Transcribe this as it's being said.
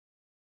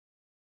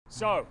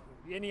So,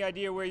 any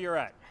idea where you're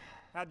at?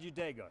 How did your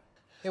day go?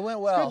 It went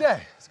well. It's a good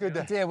day. It's a good day.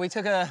 It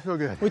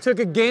did. We took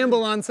a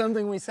gamble on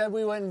something we said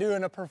we wouldn't do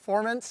in a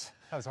performance.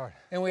 That was hard.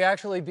 And we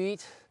actually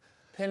beat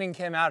Penn and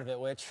Kim out of it,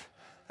 which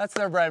that's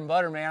their bread and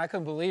butter, man. I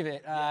couldn't believe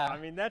it. I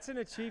mean, that's an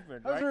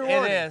achievement, right?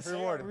 It is.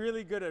 Rewarding.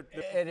 Really good at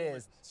it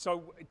is.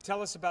 So,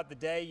 tell us about the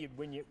day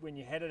when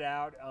you headed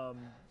out.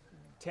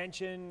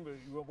 Tension.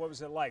 What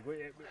was it like?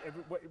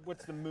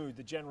 What's the mood?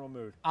 The general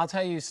mood? I'll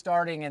tell you,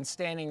 starting and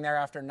standing there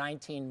after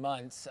 19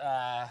 months.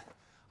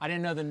 I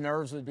didn't know the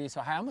nerves would be so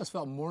high. I almost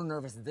felt more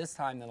nervous this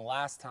time than the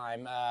last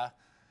time.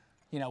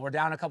 You know, we're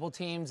down a couple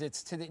teams.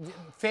 It's to the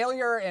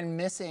failure and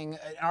missing.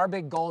 Our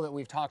big goal that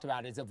we've talked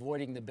about is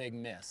avoiding the big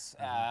miss.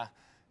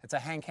 It's a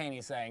Hank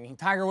Haney saying.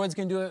 Tiger Woods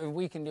can do it, and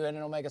we can do it, and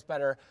it'll make us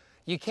better.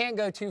 You can't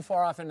go too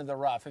far off into the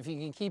rough. If you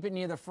can keep it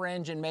near the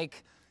fringe and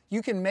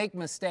you can make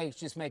mistakes,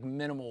 just make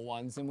minimal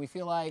ones. And we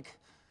feel like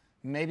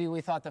maybe we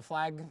thought the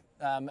flag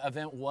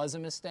event was a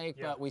mistake,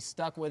 but we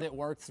stuck with it,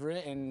 worked through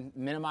it, and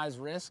minimized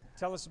risk.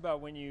 Tell us about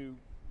when you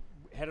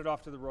headed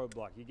off to the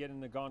roadblock. You get in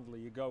the gondola,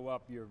 you go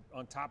up, you're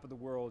on top of the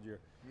world, you're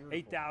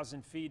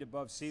 8,000 feet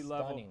above sea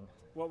level. Stunning.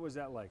 What was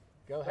that like?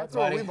 Go ahead, That's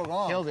where we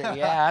belong. Killed it.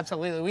 Yeah,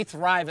 absolutely. We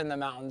thrive in the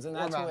mountains, and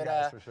that's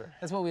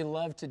that's what we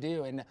love to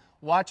do. And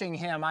watching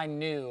him, I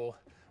knew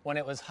when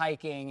it was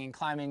hiking and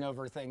climbing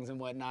over things and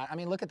whatnot. I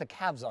mean, look at the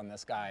calves on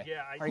this guy.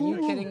 Yeah, are you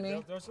kidding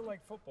me? Those are like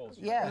footballs.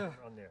 Yeah.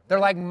 On there. They're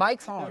like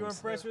Mike's arms. You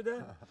impressed with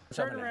that?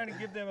 Turn around and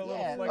give them a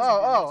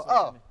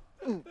little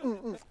flex.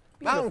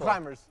 Mountain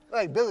climbers,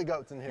 like billy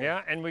goats in here.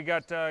 Yeah, and we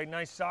got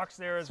nice socks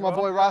there as It's well. my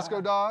boy Roscoe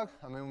Dog.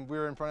 I mean, we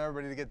were in front of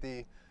everybody to get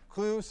the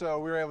clue, so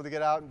we were able to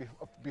get out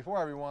before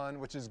everyone,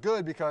 which is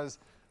good because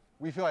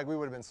we feel like we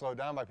would have been slowed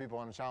down by people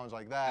on a challenge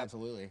like that.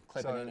 Absolutely,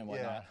 clipping in and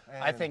whatnot.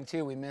 Yeah, I think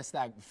too, we missed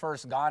that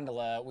first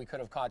gondola. We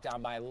could have caught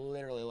down by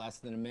literally less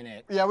than a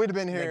minute. Yeah, we'd have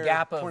been here. The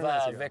gap of 20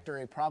 minutes ago.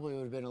 victory probably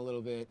would have been a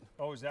little bit.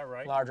 Oh, is that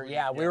right? Larger.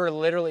 Yeah, we were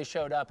literally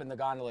showed up and the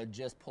gondola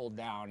just pulled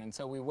down, and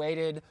so we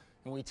waited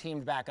and we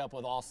teamed back up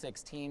with all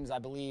 6 teams. I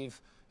believe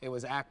it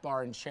was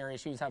Akbar and Sherry.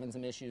 She was having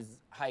some issues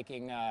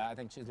hiking. I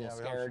think she was a little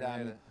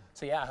scared.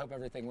 So yeah, I hope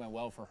everything went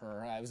well for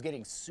her. It was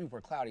getting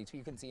super cloudy too.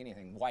 You couldn't see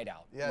anything. White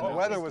out. Yeah, the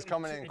weather was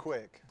coming in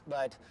quick.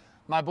 But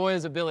my boy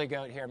is a billy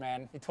goat here,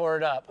 man. He tore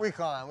it up. We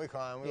climb. We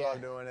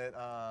love doing it.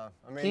 I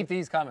mean, keep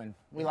these coming.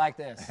 We like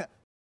this.